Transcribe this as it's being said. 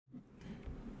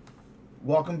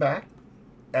Welcome back.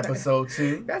 Episode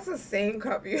 2. That's the same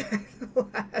cup you had the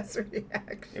last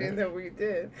reaction that we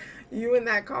did. You and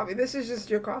that coffee. This is just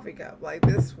your coffee cup. Like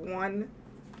this one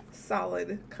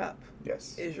solid cup.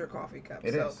 Yes. Is your coffee cup.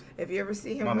 It is. If you ever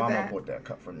see him my with mama that. bought that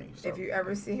cup for me. So. If you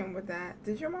ever see him with that.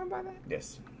 Did your mom buy that?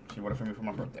 Yes. She bought it for me for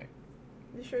my birthday.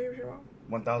 You sure you was your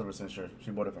mom? 1000% sure. She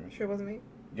bought it for me. Sure it wasn't me?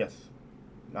 Yes.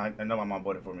 I know my mom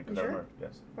bought it for me because I remember.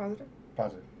 Yes. Positive?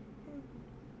 Positive.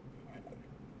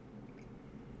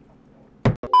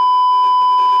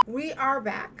 We are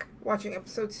back watching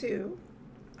episode 2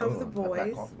 of The Boys.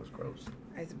 That coffee was gross.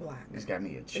 It's black. It's got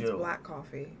me a chill. It's black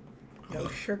coffee. No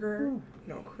sugar,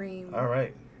 no cream. All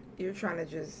right. You're trying to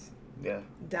just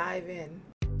dive in.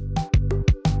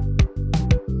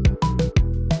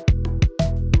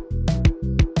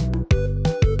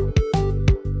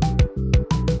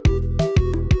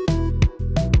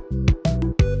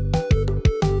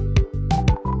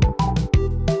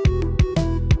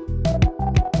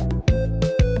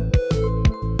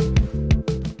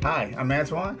 Hi, I'm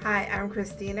Antoine. Hi, I'm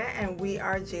Christina, and we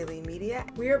are JayLee Media.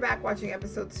 We are back watching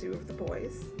episode 2 of The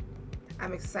Boys.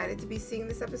 I'm excited to be seeing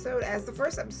this episode, as the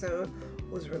first episode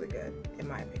was really good, in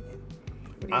my opinion.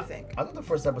 What do you think? I thought the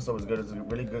first episode was good. It's a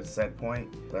really good set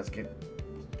point. Let's get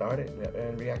started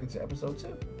and reacting to episode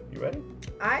 2. You ready?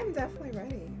 I'm definitely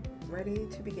ready. Ready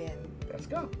to begin. Let's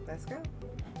go. Let's go.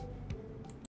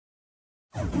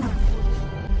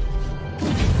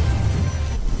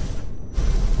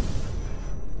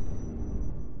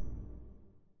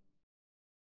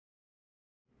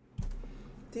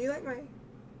 Do you like my...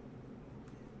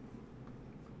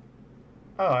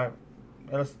 Alright.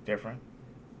 That's different.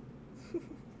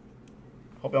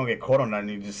 Hope I don't get caught on that and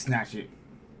you just snatch it.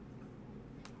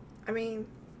 I mean,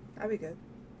 that'd be good.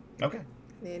 Okay.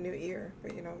 Need a new ear,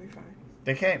 but you know, it'll be fine.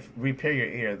 They can't repair your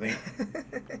ear.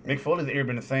 Mick Foley's ear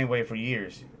been the same way for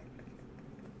years.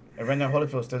 And Randall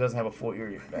Holyfield still doesn't have a full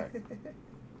ear back.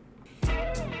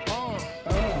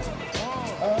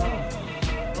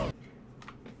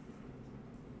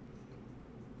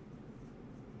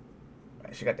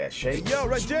 She got that shake. Yo,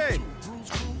 Red Jay!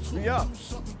 Me up.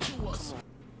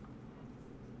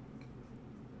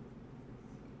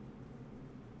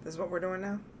 This is what we're doing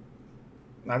now?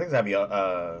 No, I think it's gotta be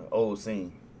a old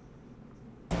scene.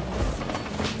 I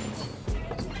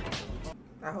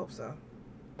hope so.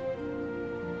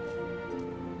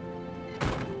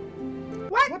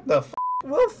 What the f?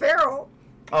 Will Ferrell.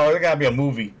 Oh, it gotta be a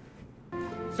movie.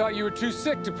 Thought you were too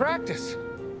sick to practice.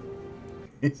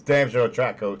 He's damn sure a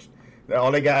track coach. All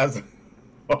they got is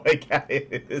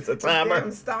a timer,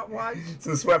 Damn stopwatch,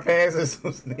 some sweatpants, and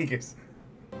some sneakers.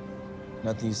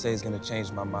 Nothing you say is gonna change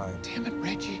my mind. Damn it,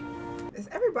 Reggie. Is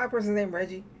every black person's name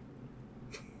Reggie?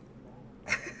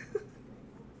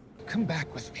 Come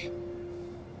back with me.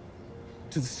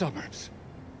 To the suburbs.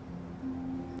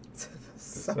 To the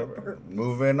suburbs.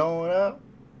 Moving on up.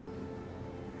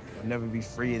 I'll never be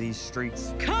free of these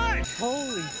streets. Cut!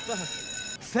 Holy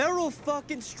fuck. Feral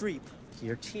fucking Streep.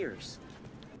 Your tears.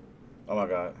 Oh my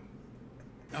God.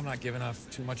 I'm not giving off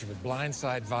too much of a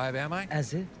blindside vibe, am I?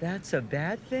 As if that's a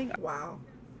bad thing. Wow.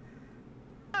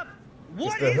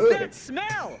 What the is hood. that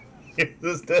smell?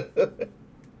 It's the hood.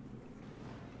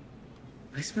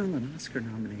 I smell an Oscar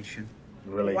nomination.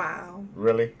 Really? Wow.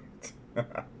 Really?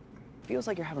 Feels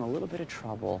like you're having a little bit of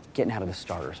trouble getting out of the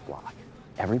starter's block.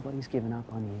 Everybody's given up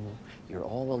on you. You're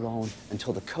all alone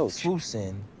until the coach Swoops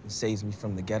in and saves me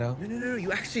from the ghetto. No.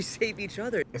 You actually save each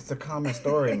other. It's a common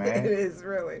story, It man. is,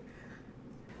 really.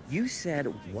 You said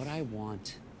what I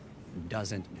want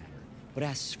doesn't matter. But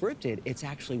as scripted, it's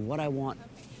actually what I want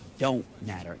don't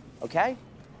matter. Okay?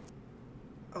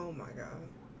 Oh my God.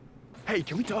 Hey,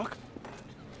 can we talk?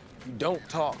 You don't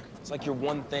talk. It's like you're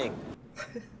one thing.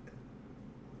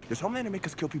 Does Homelander make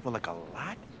us kill people like a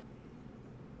lot?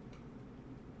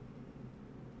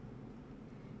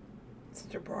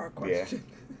 Such a broad question.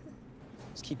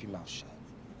 Just keep your mouth shut.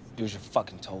 Do as you're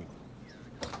fucking told.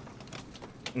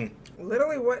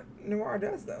 Literally what Noir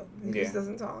does, though. He Yeah. just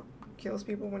doesn't talk. Kills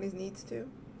people when he needs to.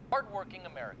 Hardworking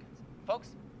Americans. Folks,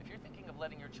 if you're thinking of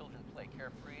letting your children play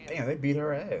carefree... Damn, they beat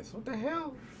her ass. What the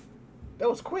hell? That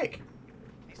was quick.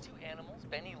 These two animals,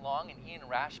 Benny Long and Ian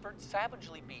Rashford,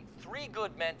 savagely beat 3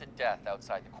 good men to death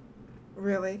outside the court.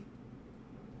 Really?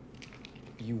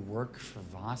 You work for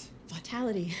Vought?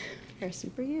 Vitality. Person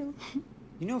for you.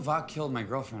 You know Vought killed my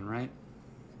girlfriend, right?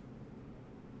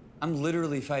 I'm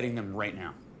literally fighting them right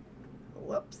now.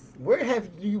 Whoops. Where have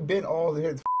you been all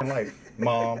your life,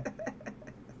 Mom?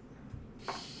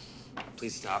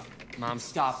 Please stop. Mom,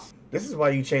 stop. This is why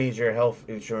you change your health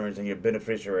insurance and your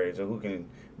beneficiaries or who can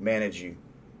manage you.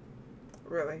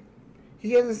 Really?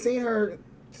 He hasn't seen her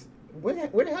Where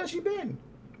the hell has she been?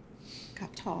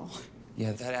 Got tall.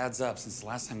 Yeah, that adds up. Since the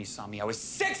last time you saw me, I was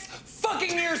 6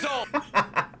 fucking years old!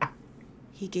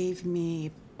 He gave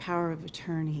me power of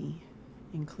attorney,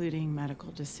 including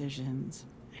medical decisions,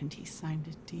 and he signed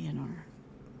a DNR.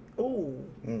 Ooh.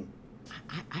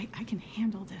 I can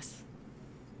handle this.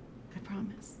 I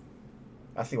promise.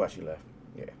 I see why she left.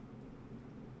 Yeah.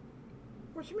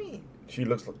 What you mean? She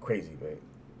looks crazy, babe.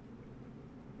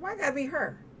 Why gotta be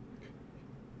her?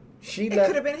 She It left.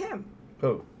 could have been him.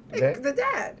 Who? The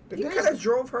dad. The He dad? could have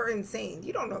drove her insane.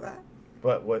 You don't know that.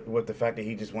 But with the fact that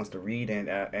he just wants to read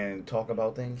and talk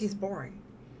about things? He's boring.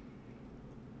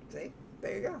 See?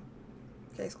 There you go.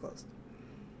 Case closed.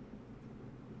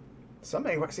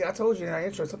 Something ain't right. See, I told you in our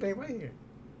intro, something ain't right here.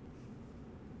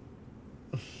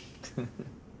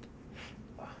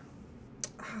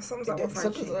 Something's not with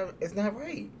Frenchie. It's not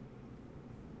right.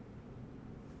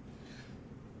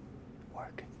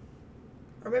 Work.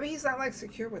 Or maybe he's not like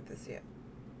secure with this yet.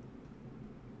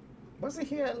 Wasn't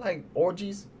he at like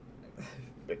orgies?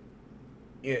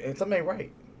 Yeah, and something ain't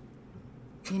right.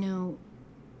 You know,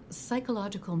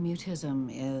 psychological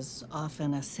mutism is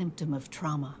often a symptom of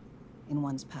trauma in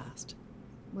one's past.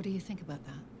 What do you think about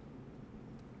that?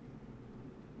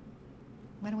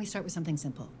 Why don't we start with something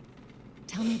simple?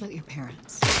 Tell me about your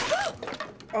parents.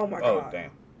 Oh my Oh, god.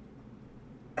 damn.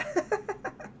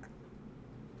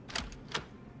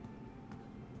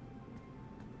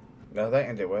 No, that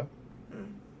ended well.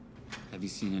 Have you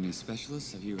seen any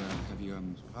specialists? Have you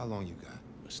How long you got?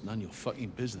 It's none of your fucking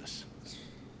business.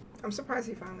 I'm surprised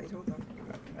he finally told them.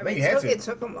 I think mean, he had to. it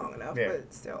took him long enough, Yeah.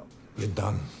 but still. You're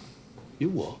done. You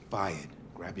what? Fired.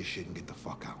 Grab your shit and get the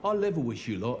fuck out. I level with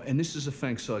you lot, and this is the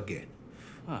thanks I get.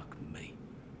 Fuck me.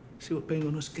 See what being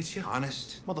honest gets you?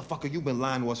 Honest? Motherfucker, you've been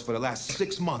lying to us for the last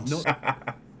 6 months. No.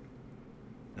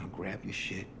 Now grab your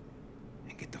shit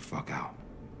and get the fuck out.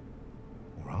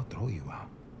 Or I'll throw you out.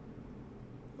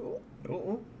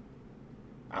 Ooh.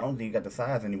 I don't think you got the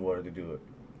size anymore to do it.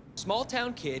 Small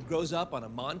town kid grows up on a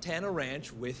Montana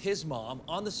ranch with his mom.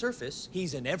 On the surface,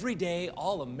 he's an everyday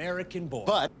all-American boy.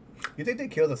 But You think they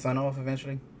kill the son off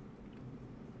eventually?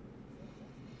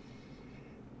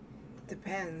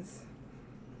 Depends.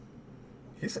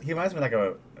 He reminds me like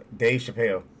a Dave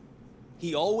Chappelle.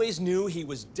 he always knew he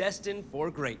was destined for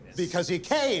greatness. Because he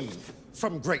came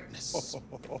from greatness.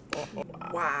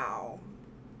 Wow.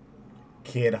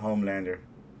 Kid Homelander.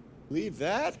 Believe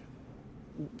that?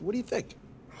 What do you think?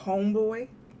 Homeboy?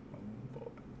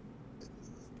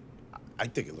 I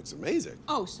think it looks amazing.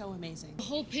 Oh, so amazing. The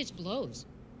whole pitch blows.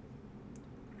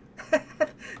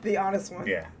 The honest one.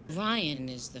 Yeah. Ryan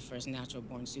is the first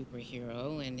natural-born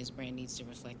superhero, and his brand needs to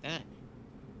reflect that.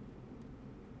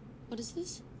 What is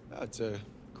this? It's a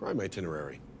crime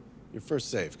itinerary. Your first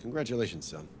save. Congratulations,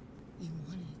 son. You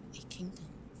wanted a kingdom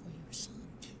for your son.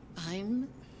 I'm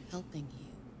helping you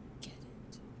get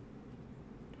it.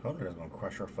 Homelander's gonna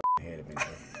crush her fucking head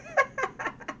eventually.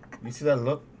 You see that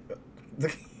look?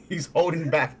 He's holding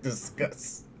back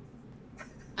disgust.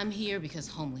 I'm here because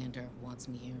Homelander wants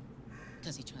me here.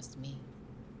 Because he trusts me.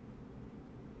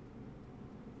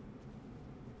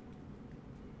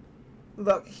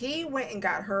 Look, he went and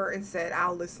got her and said,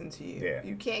 I'll listen to you. Yeah.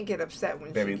 You can't get upset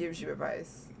when Baby. she gives you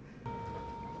advice.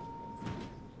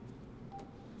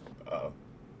 Uh-oh.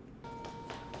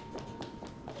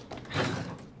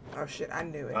 Oh shit, I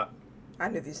knew it. I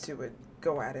knew these two would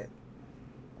go at it.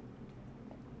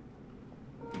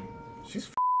 She's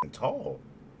f***ing tall.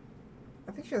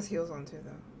 I think she has heels on too,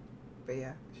 though. But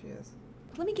yeah, she is.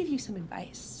 Let me give you some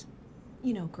advice.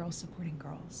 You know, girls supporting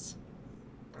girls.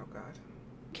 Oh god.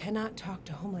 Cannot talk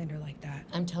to Homelander like that.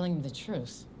 I'm telling you the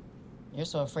truth. You're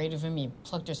so afraid of him, you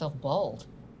plucked yourself bald.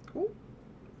 Ooh.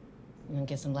 And then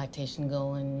get some lactation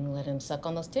going and let him suck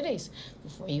on those titties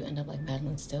before you end up like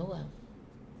Madeline Stillwell.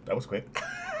 That was quick.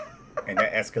 And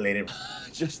that escalated.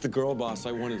 Just the girl boss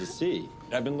I wanted to see.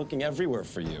 I've been looking everywhere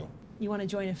for you. You want to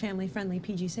join a family-friendly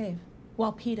PG save?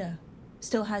 While PETA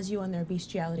still has you on their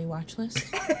bestiality watch list.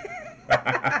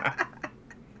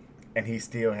 And he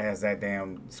still has that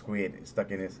damn squid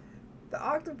stuck in his... The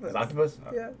octopus. His octopus?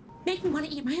 Yeah. Make me want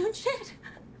to eat my own shit.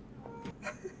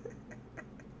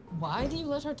 Why do you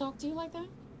let her talk to you like that?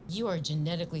 You are a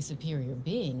genetically superior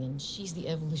being, and she's the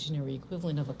evolutionary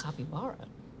equivalent of a capybara.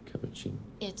 Cappuccino.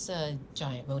 It's a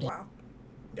giant rodent. Wow.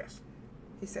 Yes.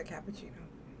 He said cappuccino.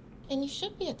 And you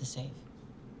should be at the save.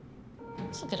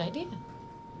 It's a good idea.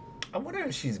 I wonder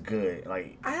if she's good.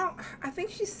 Like, I think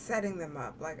she's setting them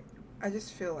up. Like, I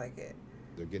just feel like it.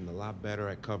 They're getting a lot better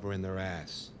at covering their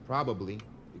ass. Probably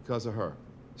because of her.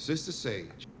 Sister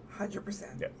Sage.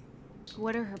 100%. Yeah.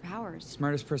 What are her powers?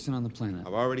 Smartest person on the planet.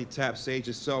 I've already tapped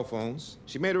Sage's cell phones.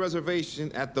 She made a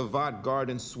reservation at the Vought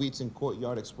Garden Suites and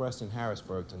Courtyard Express in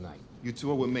Harrisburg tonight. You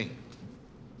two are with me.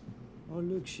 Oh,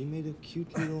 look, she made a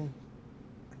cute little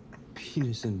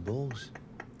penis and balls.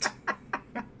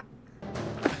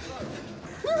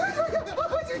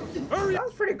 That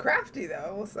was pretty crafty,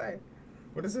 though, we'll say.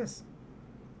 What is this?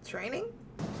 Training?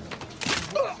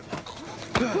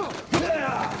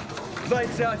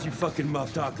 Lights out, you fucking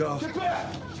muff taco.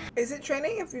 Is it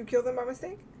training if you kill them by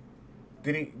mistake?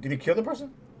 Did he kill the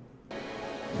person?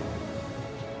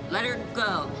 Let her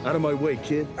go. Out of my way,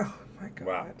 kid. Oh my god.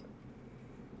 Wow.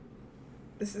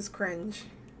 This is cringe.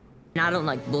 I don't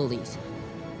like bullies.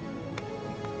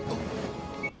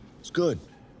 It's good.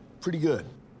 Pretty good.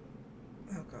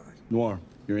 Oh god. Noir,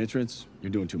 your entrance,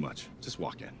 you're doing too much. Just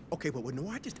walk in. Okay, but when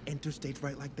Noir just enters stage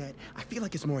right like that, I feel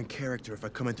like it's more in character if I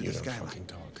come into the skyline. Fucking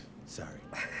talk. Sorry.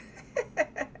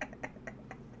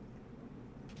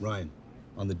 Ryan,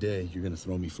 on the day, you're gonna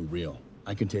throw me for real.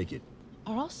 I can take it.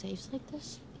 Are all safes like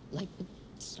this? Like with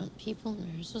stunt people,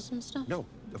 nurses and stuff? No,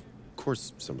 of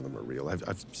course some of them are real.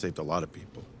 I've saved a lot of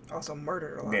people. Also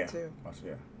murdered a lot, too. Also,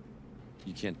 yeah.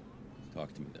 You can't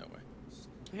talk to me that way.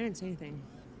 I didn't say anything.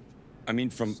 I mean,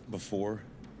 from before.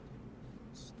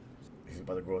 He's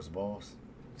about to grow his balls.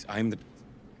 I'm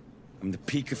the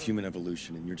peak of human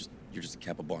evolution, and you're just a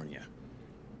Capabarnia.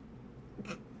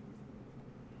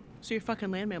 So you're fucking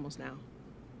land mammals now.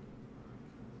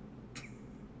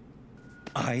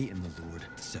 I am the Lord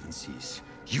of the Seven Seas.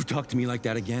 You talk to me like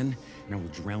that again, and I will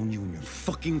drown you in your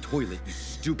fucking toilet, you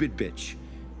stupid bitch.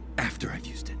 After I've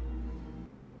used it.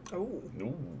 Oh.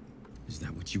 No. Is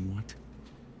that what you want?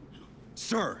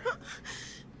 Sir!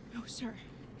 No, sir.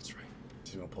 That's right.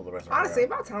 She's gonna pull the rest of her Honestly, out.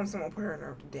 about time someone put her in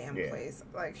her damn place.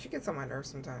 Like, she gets on my nerves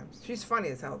sometimes. She's funny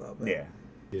as hell, though. But... Yeah.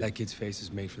 That kid's face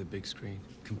is made for the big screen.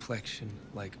 Complexion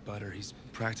like butter. He's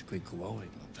practically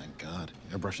glowing. Oh, thank God.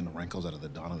 Airbrushing the wrinkles out of the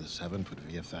Dawn of the Seven, put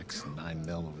VFX 9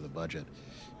 mil over the budget.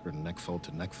 We're neck fold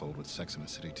to neck fold with Sex in the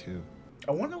City 2.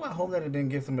 I wonder why Homelander didn't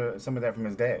get some of that from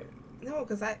his dad. No,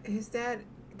 because his dad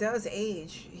does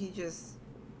age. He just,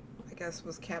 I guess,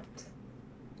 was kept.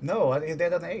 No, his dad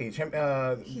doesn't age.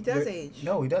 He does age.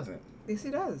 No, he doesn't. Yes, he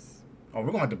does. Oh,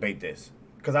 we're gonna debate this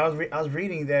because I was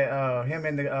reading that him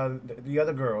and the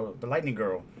other girl, the Lightning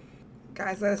Girl.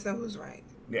 Guys, let us know who's right.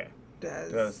 Yeah.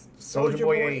 Does Soldier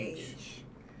Boy age?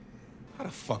 How the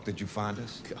fuck did you find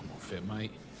us? Come on, fit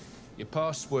mate. Your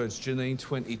password's Janine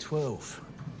 2012.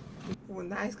 Well,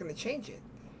 now he's gonna change it.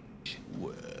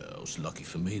 Well, it's lucky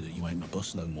for me that you ain't my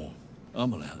boss no more.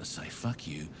 I'm allowed to say fuck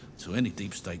you to any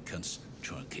deep state cunts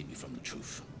try and keep me from the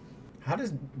truth. How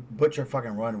does Butcher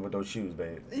fucking run with those shoes,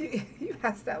 babe? You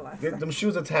asked that last time. Them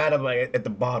shoes are tied up like at the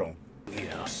bottom.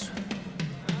 Yes.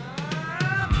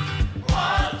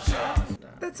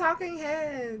 The Talking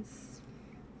Heads.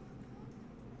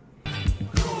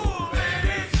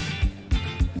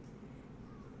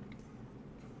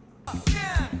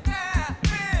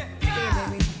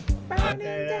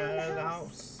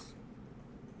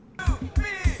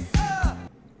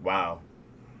 Wow.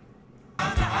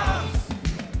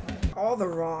 All the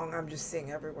wrong I'm just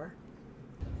seeing everywhere.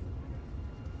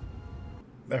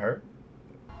 That hurt.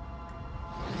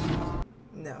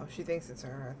 No, she thinks it's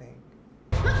her, I think.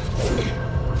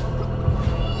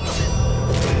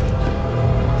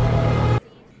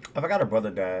 I forgot her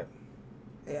brother died.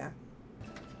 Yeah.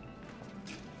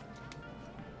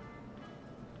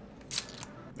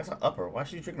 That's an upper. Why is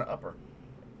she drinking an upper?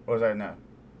 What is that now?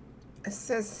 It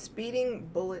says Speeding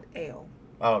Bullet Ale.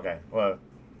 Oh, okay. Well,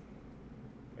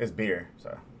 it's beer,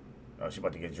 so. Oh, she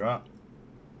about to get drunk.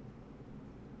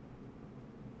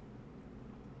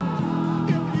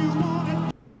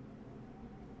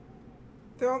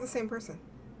 They're all the same person.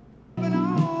 Did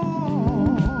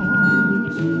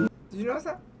you notice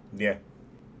that? Yeah.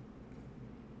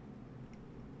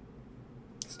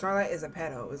 Starlight is a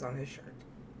pedo is on his shirt.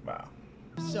 Wow.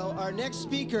 So our next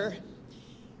speaker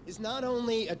is not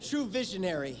only a true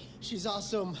visionary, she's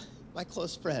also my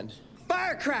close friend.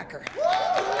 Firecracker!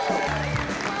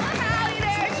 Howdy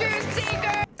there, truth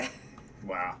seeker!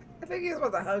 Wow. I think he was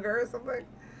about to hug her or something.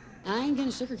 I ain't gonna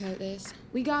sugarcoat this.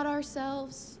 We got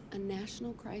ourselves a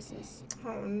national crisis.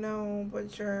 Oh no,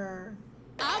 Butcher.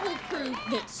 I will prove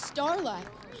that Starlight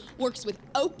works with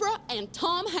Oprah and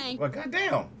Tom Hanks. Well,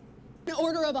 goddamn. An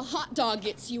order of a hot dog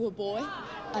gets you a boy,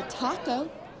 a taco,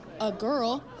 a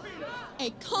girl, a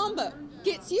combo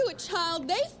gets you a child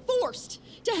they forced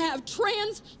to have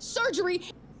trans surgery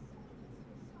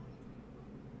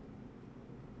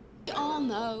on all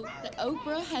know that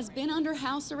Oprah has been under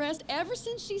house arrest ever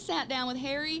since she sat down with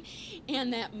Harry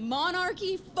and that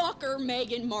monarchy fucker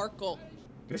Meghan Markle.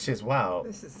 This shit's wild.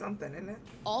 This is something, isn't it?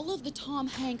 All of the Tom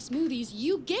Hanks movies,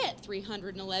 you get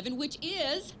 311, which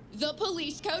is the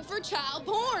police code for child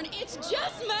porn. It's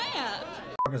just math.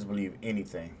 Fuckers believe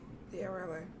anything. Yeah,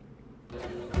 really.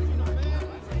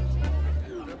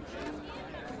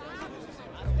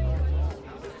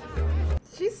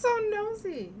 She's so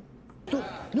nosy.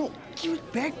 No, give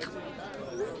it back.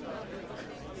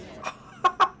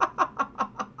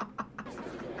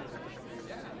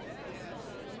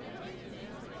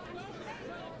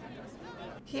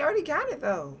 He already got it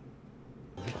though.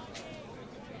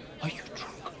 Are you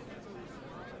drunk?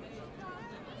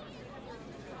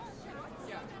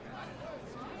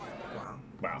 Wow.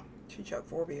 Wow. She chugged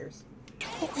 4 beers.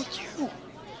 What with you?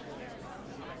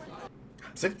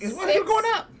 Six. Why are you going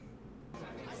up?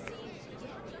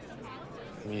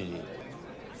 Really?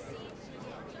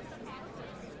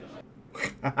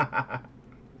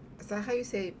 Is that how you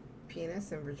say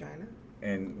penis and vagina?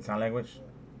 In sign language?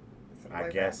 Something I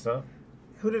like guess that. so.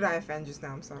 Who did I offend just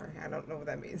now? I'm sorry. I don't know what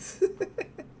that means.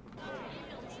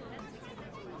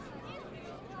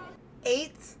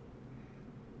 8.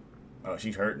 Oh,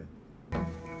 she's hurting.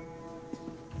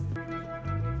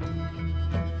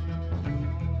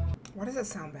 Why does that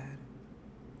sound bad?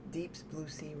 Deep's Blue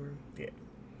Sea Room. Yeah.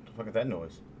 What the fuck is that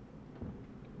noise?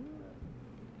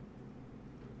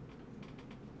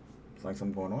 It's like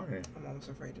something going on here. I'm almost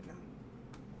afraid to know.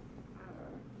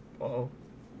 Uh-oh.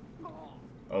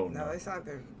 Oh, no. No, they sound like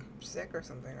they're sick or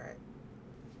something, right?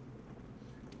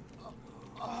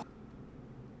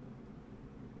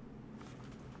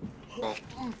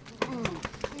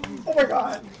 Oh my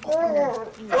god! Oh.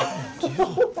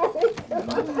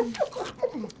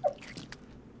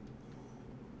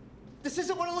 This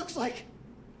isn't what it looks like.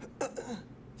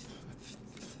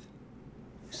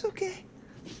 It's okay.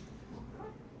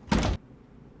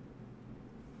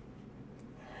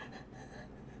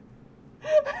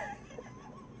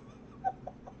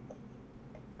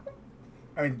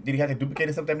 I mean, did he have to duplicate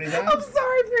it sometime many times? I'm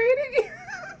sorry, Brady.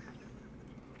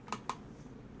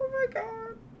 Oh my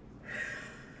god.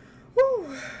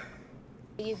 Whew.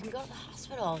 You can go to the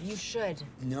hospital. You should.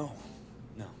 No.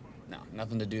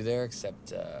 Nothing to do there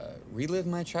except relive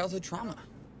my childhood trauma.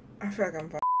 I feel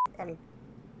like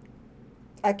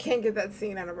I can't get that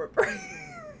scene out of my brain.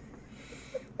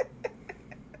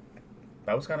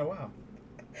 That was kind of wild.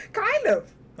 Kind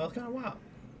of. That was kind of wild.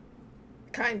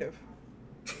 Kind of.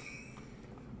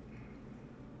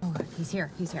 Oh, God, he's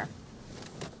here.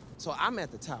 So I'm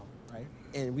at the tower, right?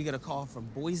 And we get a call from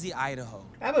Boise, Idaho.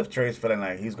 I have Trey's feeling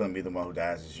like he's going to be the one who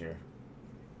dies this year.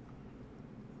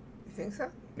 You think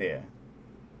so? Yeah.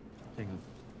 He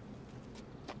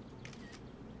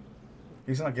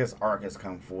seems like his arc has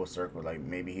come full circle. Like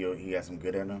maybe he has some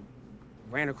good in him.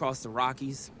 Ran across the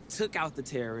Rockies, took out the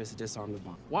terrorists, disarmed the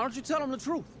bomb. Why don't you tell them the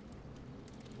truth?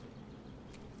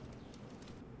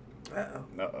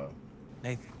 Uh-oh.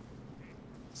 Nathan,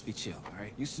 let's be chill, all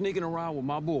right? You sneaking around with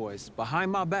my boys behind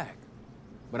my back,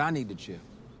 but I need to chill.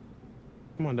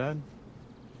 Come on, Dad.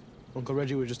 Uncle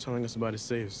Reggie was just telling us about his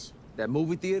saves. That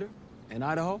movie theater in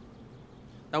Idaho,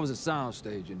 that was a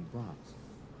soundstage in the Bronx.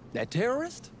 That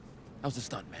terrorist, that was a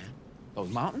stunt, man. Those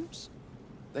mountains,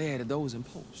 they added those in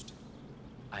post.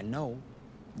 I know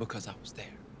because I was there.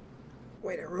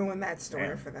 Way to ruin that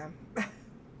story for them.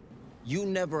 You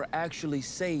never actually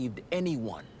saved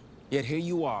anyone. Yet here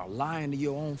you are, lying to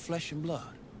your own flesh and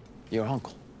blood. Your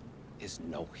uncle is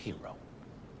no hero.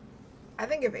 I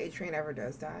think if A-Train ever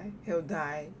does die, he'll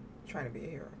die trying to be a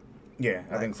hero. Yeah,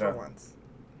 I think so. For once.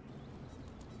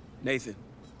 Nathan.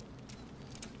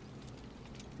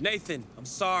 Nathan, I'm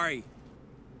sorry.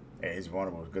 Yeah, he's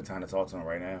vulnerable. It's a good time to talk to him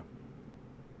right now.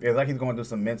 Yeah, it's like he's going to do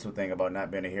some mental thing about not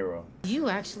being a hero. Do you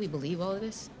actually believe all of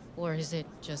this? Or is it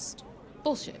just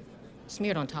bullshit,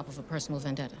 smeared on top of a personal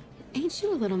vendetta? Ain't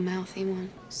you a little mouthy one?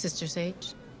 Sister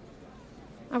Sage,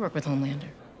 I work with Homelander.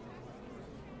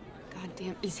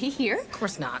 Goddamn, is he here? Of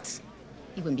course not.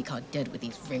 He wouldn't be caught dead with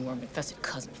these ringworm-infested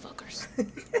cousin fuckers.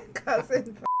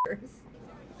 Cousin fuckers.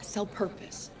 I sell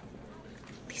purpose.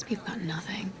 These people got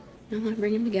nothing. I want to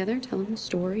bring them together, tell them a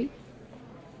story,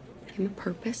 give them a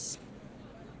purpose.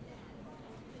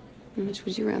 Which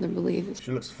would you rather believe?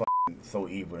 She looks so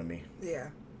evil to me. Yeah.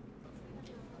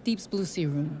 Deep's Blue Sea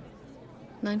Room,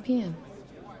 9 p.m.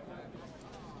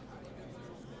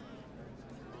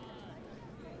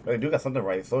 But they do got something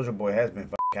right. Soldier Boy has been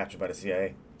captured by the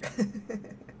CIA.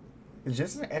 Is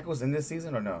Jensen Ackles in this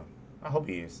season or no? I hope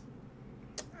he is.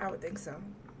 I would think so.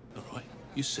 All right,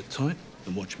 you sit tight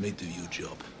and watch me do your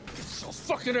job. So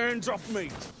fucking hands off me!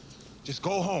 Just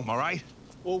go home, all right?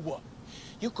 Or what?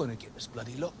 You're gonna get this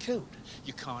bloody lot killed.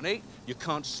 You can't eat, you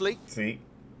can't sleep. See?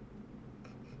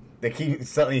 They keep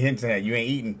suddenly hinting at you ain't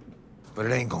eating. But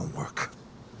it ain't gonna work.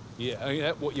 Yeah, ain't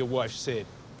that what your wife said?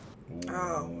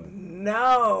 Oh,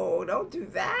 no. Don't do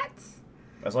that.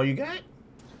 That's all you got?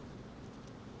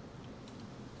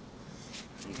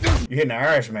 You hitting the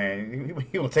Irishman.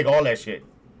 He will take all that shit.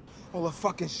 All the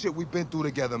fucking shit we've been through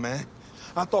together, man.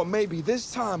 I thought maybe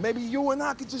this time, maybe you and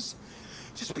I could just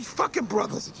be fucking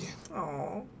brothers again.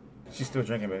 Oh. She's still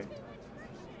drinking, babe.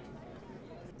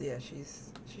 Yeah,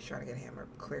 she's trying to get hammered,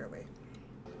 clearly.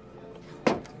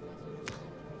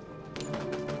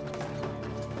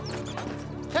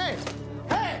 Hey!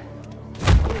 Hey!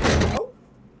 Oh.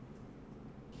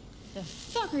 The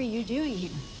fuck are you doing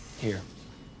here? Here.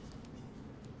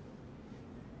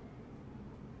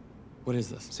 What is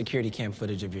this? Security cam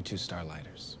footage of your two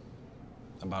starlighters.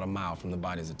 About a mile from the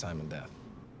bodies at time of death.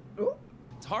 Ooh.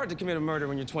 It's hard to commit a murder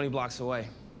when you're 20 blocks away.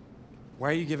 Why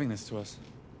are you giving this to us?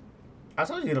 I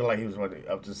told you he looked like he was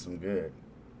up to some good.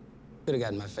 Could have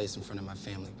gotten my face in front of my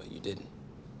family, but you didn't.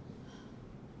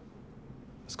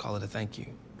 Let's call it a thank you.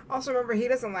 Also, remember, he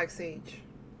doesn't like Sage.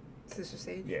 Sister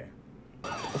Sage? Yeah.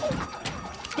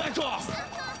 Back off!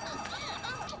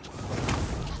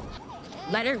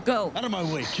 Let her go. Out of my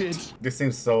way, kids. This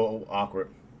seems so awkward.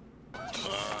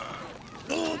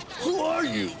 Who are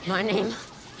you? My name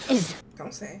is...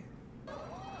 Don't say.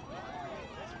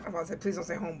 I'm about to say, please don't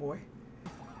say homeboy.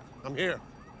 I'm here.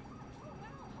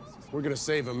 We're gonna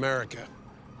save America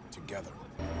together.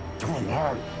 Throw him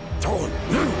hard. Throw him.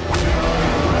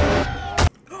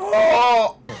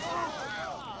 Oh!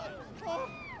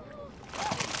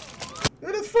 Look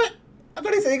at his foot. I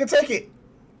thought he said he could take it.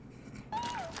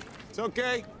 It's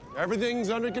okay.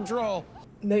 Everything's under control.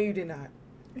 No, you did not.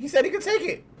 He said he could take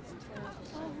it.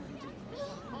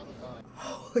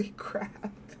 Holy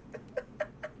crap.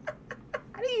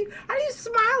 How do you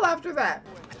smile after that?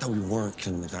 I thought we weren't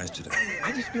killing the guys today.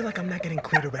 I just feel like I'm not getting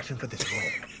clear direction for this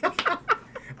role.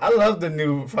 I love the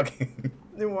new fucking...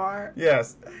 Noir.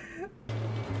 Yes.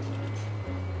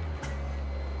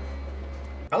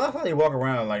 I love how they walk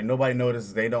around like nobody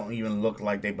notices they don't even look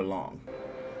like they belong.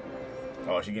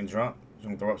 Oh, she getting drunk? She's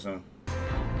gonna throw up soon.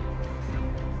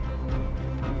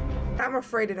 I'm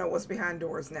afraid to know what's behind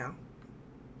doors now.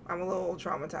 I'm a little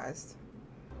traumatized.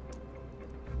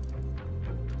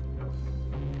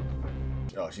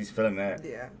 Oh, she's feeling that.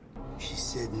 Yeah. She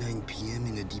said 9 p.m.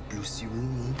 in the deep blue sea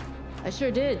room. I sure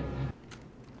did.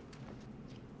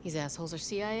 These assholes are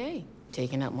CIA,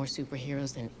 taking out more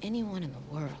superheroes than anyone in the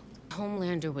world.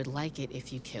 Homelander would like it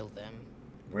if you killed them.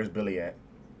 Where's Billy at?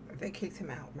 They kicked him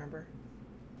out, remember?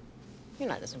 You're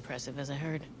not as impressive as I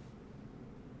heard.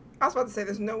 I was about to say,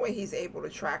 there's no way he's able to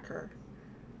track her.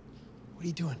 What are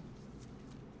you doing?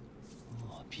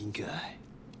 Oh, pink guy.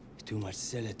 Too much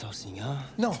cellar tossing, huh?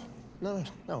 No.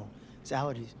 It's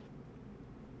allergies.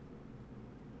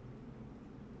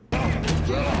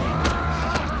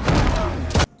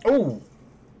 Oh!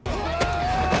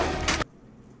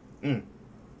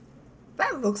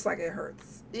 That looks like it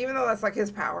hurts. Even though that's like his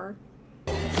power.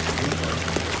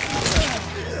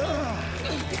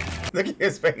 Look at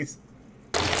his face.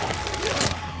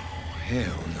 Hell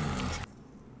no.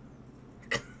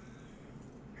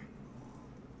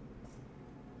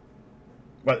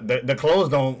 But the clothes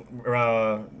don't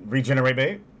regenerate,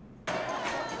 babe?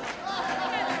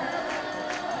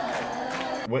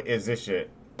 What is this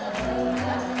shit?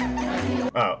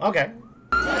 Oh, okay.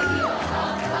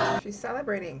 She's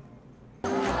celebrating.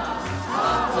 Isn't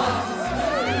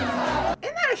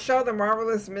that a show, The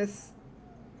Marvelous Miss...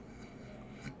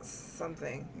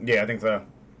 something? Yeah, I think so.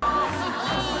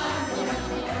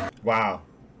 Wow.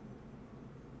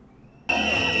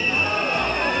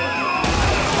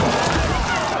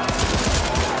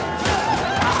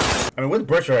 I mean, what's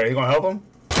Butcher at? He gonna help him?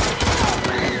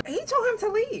 He told him to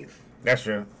leave. That's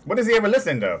true. When does he ever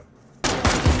listen, though?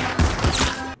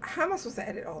 How am I supposed to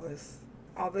edit all this?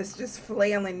 All this just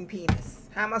flailing penis.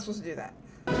 How am I supposed to do that?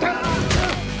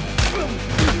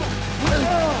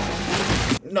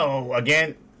 No,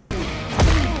 again.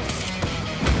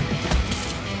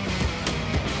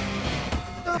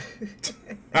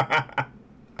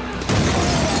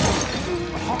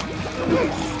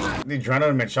 The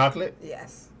adrenaline and chocolate?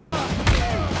 Yes.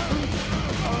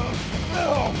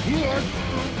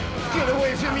 Get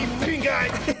away from me, pink guy!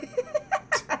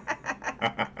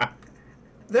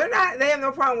 They have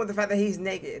no problem with the fact that he's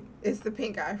naked. It's the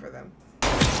pink eye for them.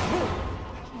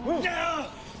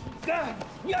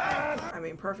 I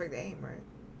mean, perfect aim, right?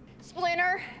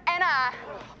 Splinter and I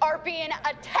are being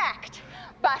attacked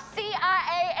by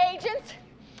CIA agents.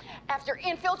 realize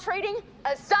you're infiltrating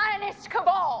a Zionist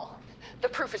cabal. The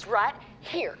proof is right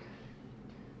here.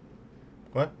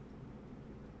 What?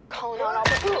 Calling on all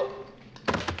the...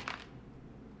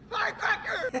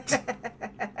 Firecracker!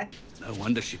 No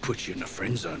wonder she put you in the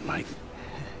friend zone, mate.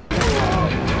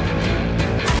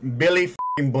 Billy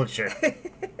f***ing Butcher.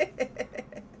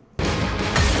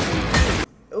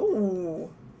 Ooh.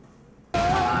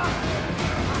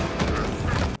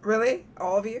 Really?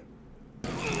 All of you?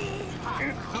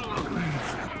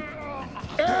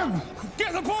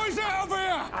 Get the boys out of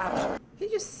here! He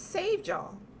just saved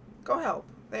y'all. Go help.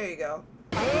 There you go.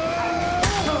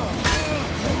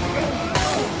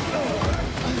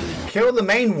 Kill the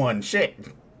main one. Shit.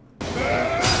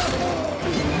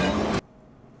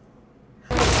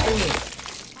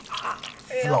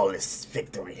 Flawless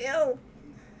victory. Ew.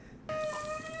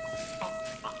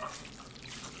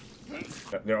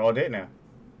 They're all dead now.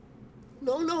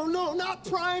 No, no, no, not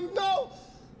Prime, no!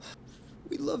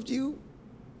 We loved you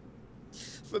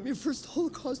from your first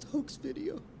Holocaust hoax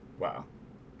video. Wow.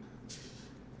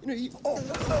 You know, you... Oh,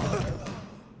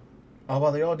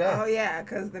 well, they all died. Oh, yeah,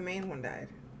 because the main one died.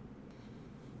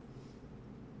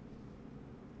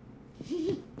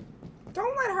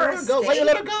 Don't let her Let her go. Why you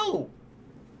let her go?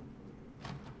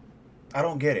 I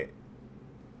don't get it.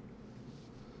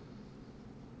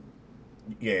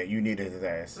 Yeah, you needed his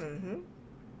ass. Mm-hmm.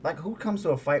 Like, who comes to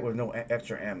a fight with no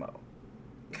extra ammo?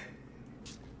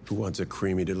 Who wants a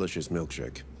creamy, delicious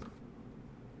milkshake?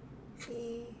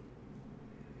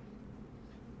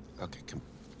 Okay, come.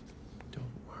 Don't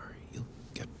worry. You'll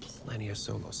get plenty of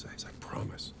solo saves, I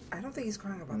promise. I don't think he's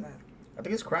crying about that. I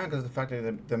think he's crying because of the fact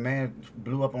that the man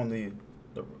blew up on the He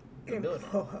didn't building.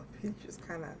 blow up. He just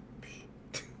kind of...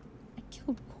 I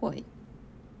killed Coy.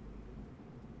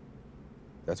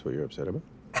 That's what you're upset about?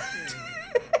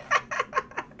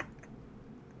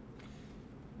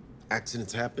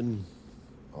 Accidents happen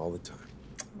all the time.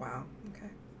 Wow,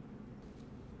 okay.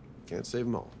 Can't save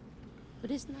them all.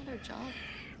 But isn't that our job?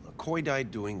 McCoy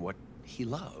died doing what he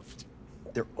loved.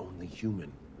 They're only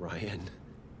human, Ryan.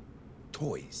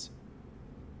 Toys.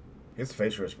 His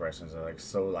facial expressions are like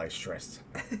so like stressed.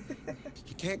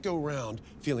 You can't go around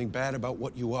feeling bad about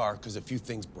what you are because a few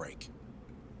things break.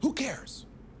 Who cares?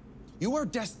 You are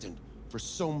destined for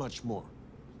so much more.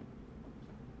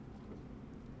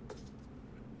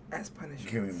 As punishment.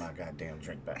 Give me my goddamn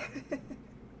drink back.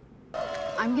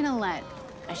 I'm gonna let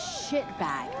a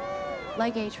shitbag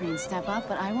like A-Train step up,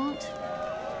 but I won't.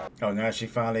 Oh, now she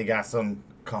finally got some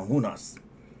kahunas.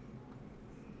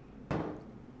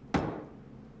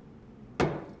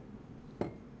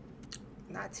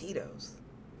 Not Tito's.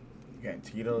 You got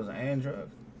Tito's and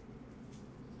drugs.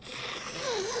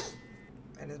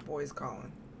 And his boy's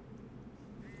calling.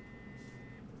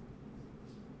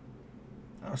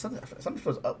 Oh, something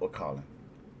feels up with Colin.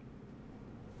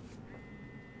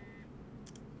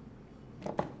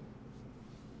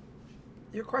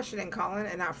 You're questioning Colin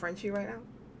and not Frenchie right now?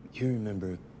 You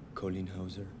remember Colin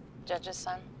Hauser? Judge's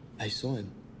son. I saw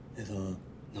him at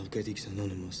Narcotics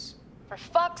Anonymous. For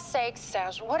fuck's sake,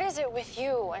 Serge, what is it with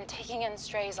you and taking in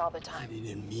strays all the I time?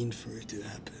 didn't mean for it to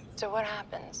happen. So what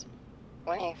happens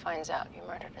when he finds out you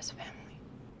murdered his family?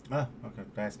 Ah, okay,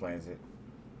 that explains it.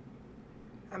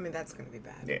 I mean, that's gonna be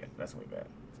bad. Yeah, that's gonna be bad.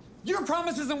 Your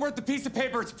promise isn't worth the piece of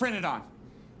paper it's printed on.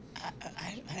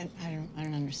 I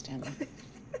don't understand that.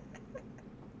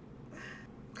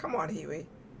 Come on, Huey.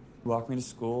 You walked me to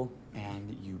school,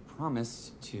 and you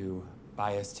promised to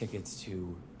buy us tickets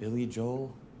to Billy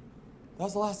Joel. That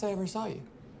was the last I ever saw you.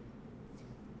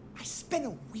 I spent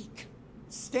a week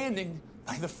standing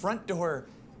by the front door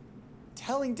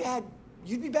telling Dad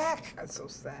you'd be back. That's so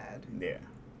sad. Yeah.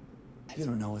 You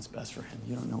don't know what's best for him.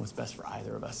 You don't know what's best for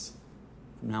either of us.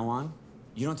 From now on,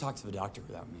 you don't talk to the doctor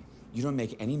without me. You don't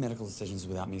make any medical decisions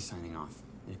without me signing off.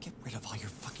 And get rid of all your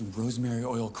fucking rosemary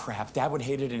oil crap. Dad would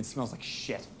hate it and it smells like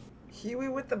shit. Huey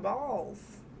with the balls.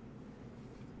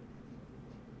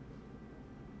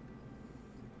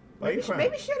 Maybe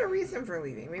she had a reason for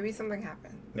leaving. Maybe something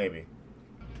happened. Maybe.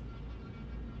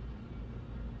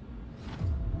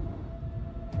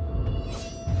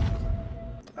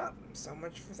 Oh, so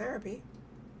much for therapy.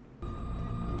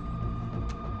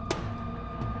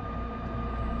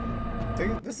 See,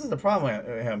 this is the problem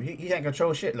with him. He can't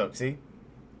control shit. Look, see?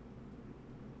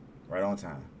 Right on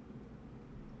time.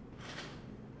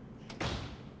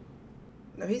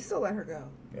 No, he still let her go.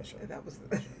 Yeah, sure. If that was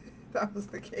that was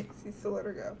the case. He still let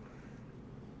her go.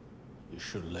 You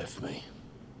should have left me.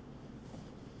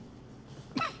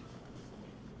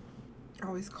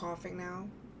 Oh, he's coughing now.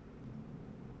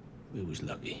 We was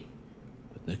lucky.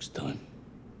 But next time,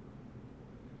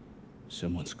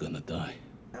 someone's gonna die.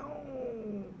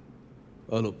 No.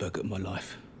 I look back at my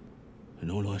life,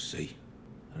 and all I see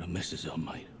are the messes I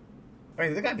made. I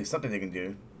mean, there gotta be something they can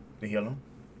do to heal him.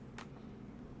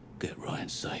 Get Ryan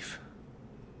safe.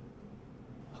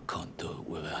 I can't do it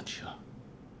without you.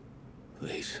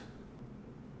 Please.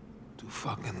 Too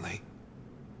fucking late.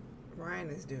 Ryan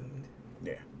is doomed.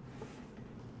 Yeah.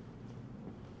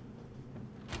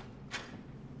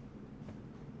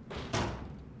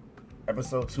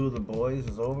 Episode 2 of The Boys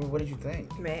is over. What did you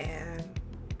think? Man.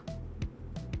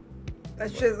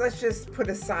 Let's just put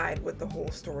aside what the whole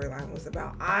storyline was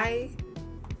about. I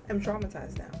am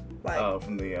traumatized now. Like, oh,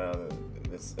 from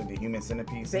the human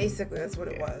centipede scene? Basically, that's what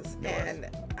it was. And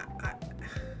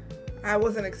I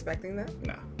wasn't expecting that.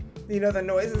 No. You know, the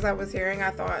noises I was hearing,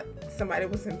 I thought somebody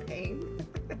was in pain.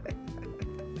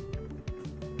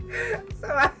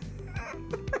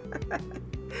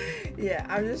 Yeah,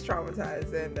 I'm just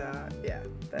traumatized, and yeah,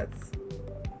 that's.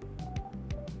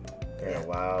 They had a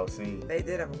wild scene. They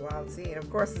did have a wild scene. Of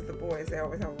course, it's The Boys. They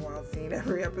always have a wild scene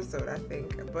every episode, I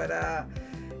think. But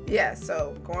yeah.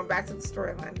 So going back to the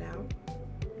storyline now.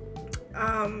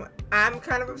 I'm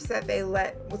kind of upset they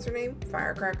let, what's her name?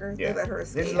 Firecracker. Yeah. They let her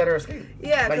escape. They just let her escape.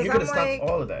 Yeah, like you could have stopped like,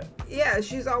 all of that. Yeah,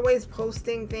 she's always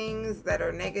posting things that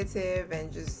are negative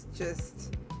and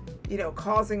just you know,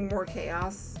 causing more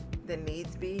chaos than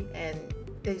needs be, and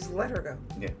they just let her go.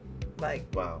 Yeah. Like,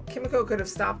 wow. Kimiko could have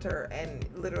stopped her and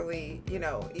literally, you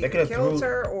know, They either killed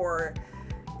her or,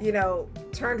 you know,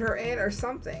 turned her in or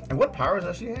something. And what powers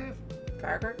does she have?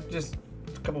 Firecracker? Just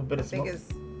a couple bit of smoke. I think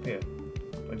it's... Yeah.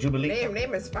 A Jubilee?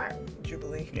 Name is Fire.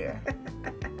 Jubilee. Yeah.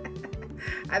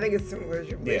 I think it's similar to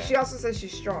Jubilee. Yeah. She also says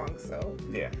she's strong, so...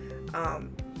 Yeah.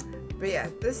 But yeah,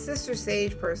 this Sister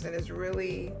Sage person is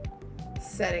really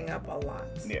setting up a lot.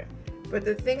 Yeah. But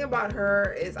the thing about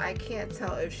her is I can't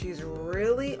tell if she's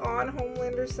really on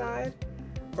Homelander's side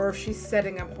or if she's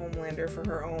setting up Homelander for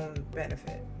her own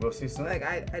benefit. We'll see soon. Like,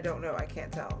 I don't know. I can't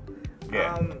tell.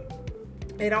 Yeah.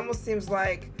 It almost seems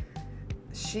like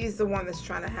she's the one that's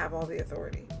trying to have all the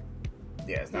authority.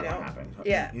 Yeah, it's not gonna happen.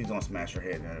 Yeah. He's gonna smash her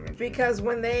head in eventually. Because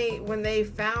when they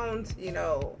found, you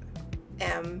know,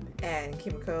 M and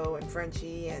Kimiko and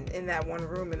Frenchie and in that one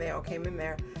room and they all came in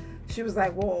there, she was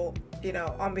like, well, you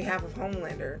know, on behalf of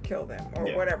Homelander, kill them or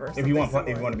whatever. If you want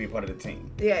to be part of the team.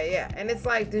 Yeah. And it's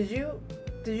like, did you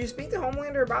speak to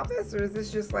Homelander about this, or is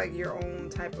this just like your own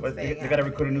type of thing? They gotta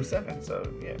recruit a new 7, so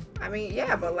yeah. I mean,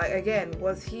 yeah, but like again,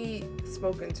 was he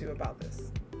spoken to about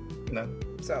this? No.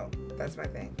 So that's my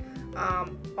thing.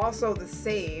 Also the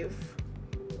save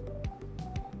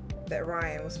that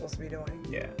Ryan was supposed to be doing.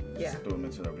 Yeah. Yeah. Just threw him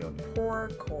into the building. Poor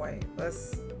Coy.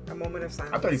 Let's a moment of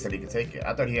silence. I thought he said he could take it.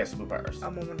 I thought he had superpowers. A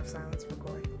moment of silence for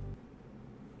Coy.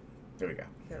 There we go.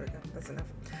 That's enough.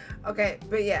 Okay,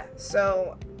 but yeah,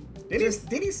 so did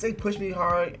he say push me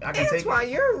hard? I can take Antoine, it.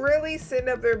 you're really sitting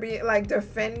up there being like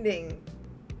defending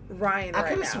Ryan right now. I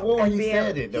could have sworn he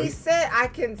said it. Though. He said I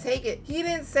can take it. He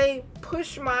didn't say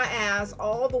push my ass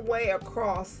all the way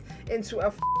across into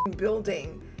a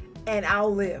building and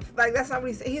I'll live. Like, that's not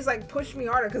what he said. He's like, push me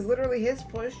harder, because literally his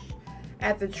push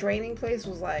at the training place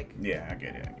was like... Yeah, I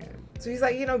get it. So he's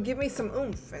like, you know, give me some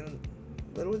oomph. And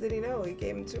little did he know, he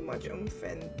gave him too much oomph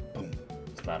and... Boom.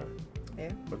 Splatter.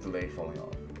 Yeah. With the leg falling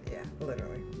off. Yeah,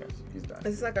 literally. Yes, he's done.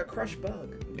 It's like a crushed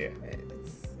bug. Yeah.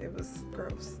 It was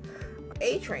gross.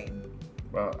 A-Train.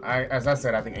 Well, as I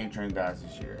said, I think A-Train dies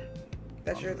this year.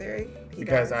 That's your theory?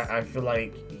 Because I feel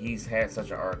like he's had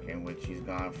such an arc in which he's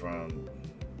gone from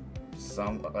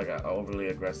like an overly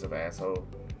aggressive asshole.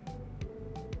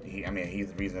 He's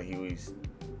the reason Huey's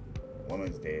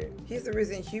woman's dead. He's the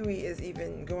reason Huey is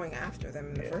even going after them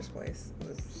in the first place.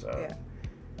 Yeah.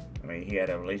 I mean, he had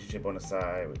a relationship on the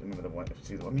side. Remember the one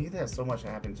season? I mean, he had so much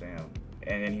happen to him.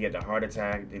 And then he had the heart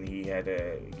attack. Then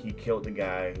he killed the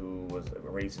guy who was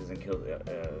racist and killed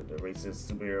the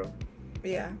racist superhero.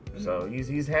 Yeah. So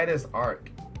he's had his arc,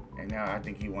 and now I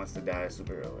think he wants to die as a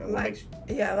superhero. And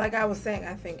like I was saying,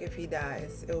 I think if he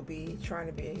dies, it'll be trying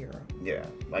to be a hero. Yeah,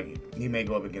 like he may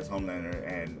go up against Homelander,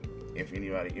 and if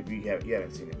you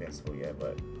haven't seen Invincible yet,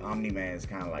 but Omni-Man is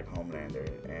kind of like Homelander,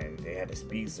 and they had a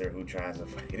speedster who tries to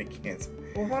fight against.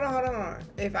 Well, hold on.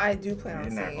 If I do plan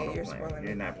on seeing it, you're spoiling it.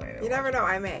 You're not playing it. You never know.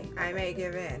 I may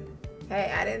give in.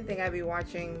 Hey, I didn't think I'd be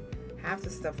watching half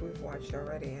the stuff we've watched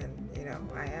already, and you know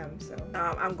I am. So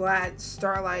I'm glad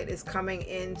Starlight is coming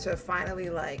in to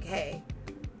finally like, hey,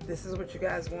 this is what you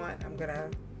guys want. I'm gonna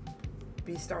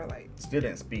be Starlight. Still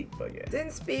didn't speak, but yeah.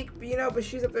 Didn't speak, you know, but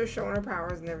she's up there showing her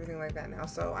powers and everything like that now.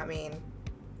 So I mean,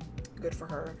 good for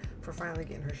her for finally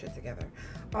getting her shit together.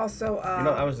 Also,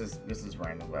 this is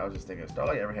random, but I was just thinking, if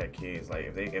Starlight ever had kids,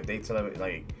 like if they tell her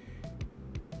like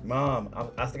Mom,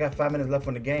 I still got 5 minutes left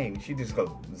on the game. She just goes,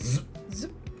 zip,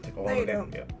 zip. Take all No, you of it.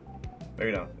 don't. Yeah. There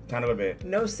you go. Time to go to bed.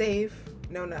 No save,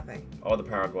 no nothing. All the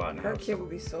power go out in the Her house. kid would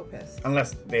be so pissed.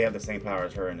 Unless they have the same power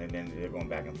as her and then they're going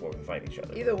back and forth and fighting each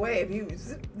other. Either way, if you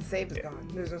zip, the save is gone.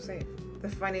 There's no save. The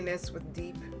funniness with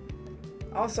Deep.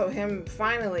 Also, him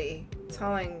finally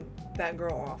telling that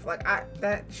girl off. Like,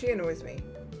 she annoys me.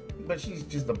 But she's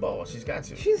just the boss. She's got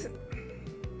to.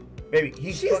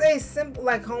 Baby, she's a simple,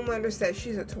 like Homelander said,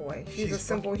 she's a toy. She's a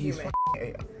simple human.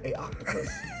 A octopus.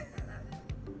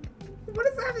 What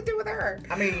does that have to do with her?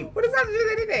 I mean, what does that have to do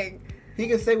with anything? He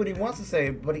can say what he wants to say,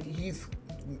 but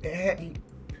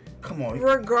come on.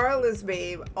 Regardless,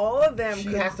 babe, all of them.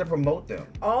 She has to promote them.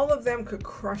 All of them could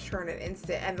crush her in an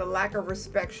instant, and the lack of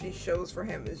respect she shows for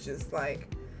him is just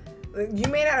like, you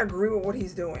may not agree with what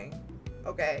he's doing,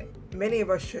 okay? Many of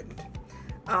us shouldn't.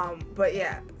 But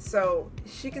yeah, so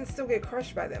she can still get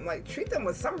crushed by them. Like, treat them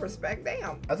with some respect.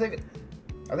 Damn. I think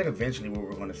eventually what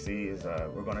we're going to see is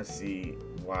we're going to see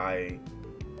why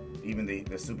even the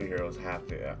superheroes have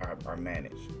to are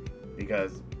managed,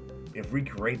 because if we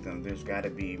create them, there's got to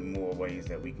be more ways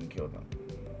that we can kill them.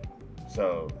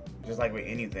 So just like with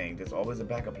anything, there's always a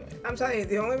backup plan. I'm telling you,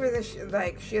 the only reason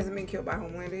she hasn't been killed by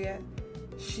Homelander yet,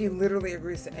 she literally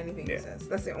agrees to anything he says.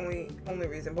 That's the only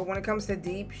reason. But when it comes to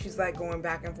Deep, she's like going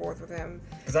back and forth with him.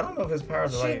 Because I don't know if his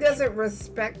powers are She doesn't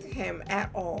respect him at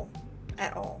all.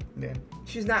 At all. Yeah.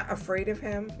 She's not afraid of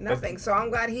him. Nothing. So I'm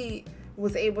glad he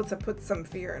was able to put some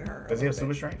fear in her. Does he have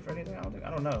super strength or anything? I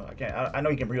don't know. I know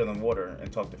he can breathe on water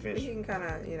and talk to fish. He can kind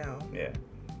of, Yeah.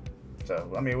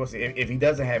 So, I mean, we'll see. If he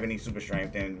doesn't have any super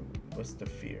strength, then what's the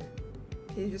fear?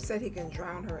 He just said he can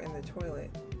drown her in the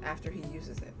toilet after he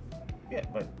uses it. Yeah,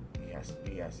 but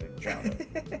he has to drown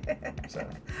her. So,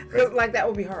 like, that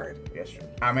would be hard. Yes, true.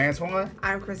 I'm Antoine.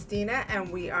 I'm Christina,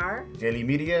 and we are JayLee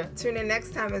Media. Tune in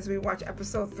next time as we watch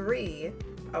episode 3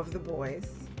 of The Boys.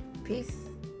 Peace.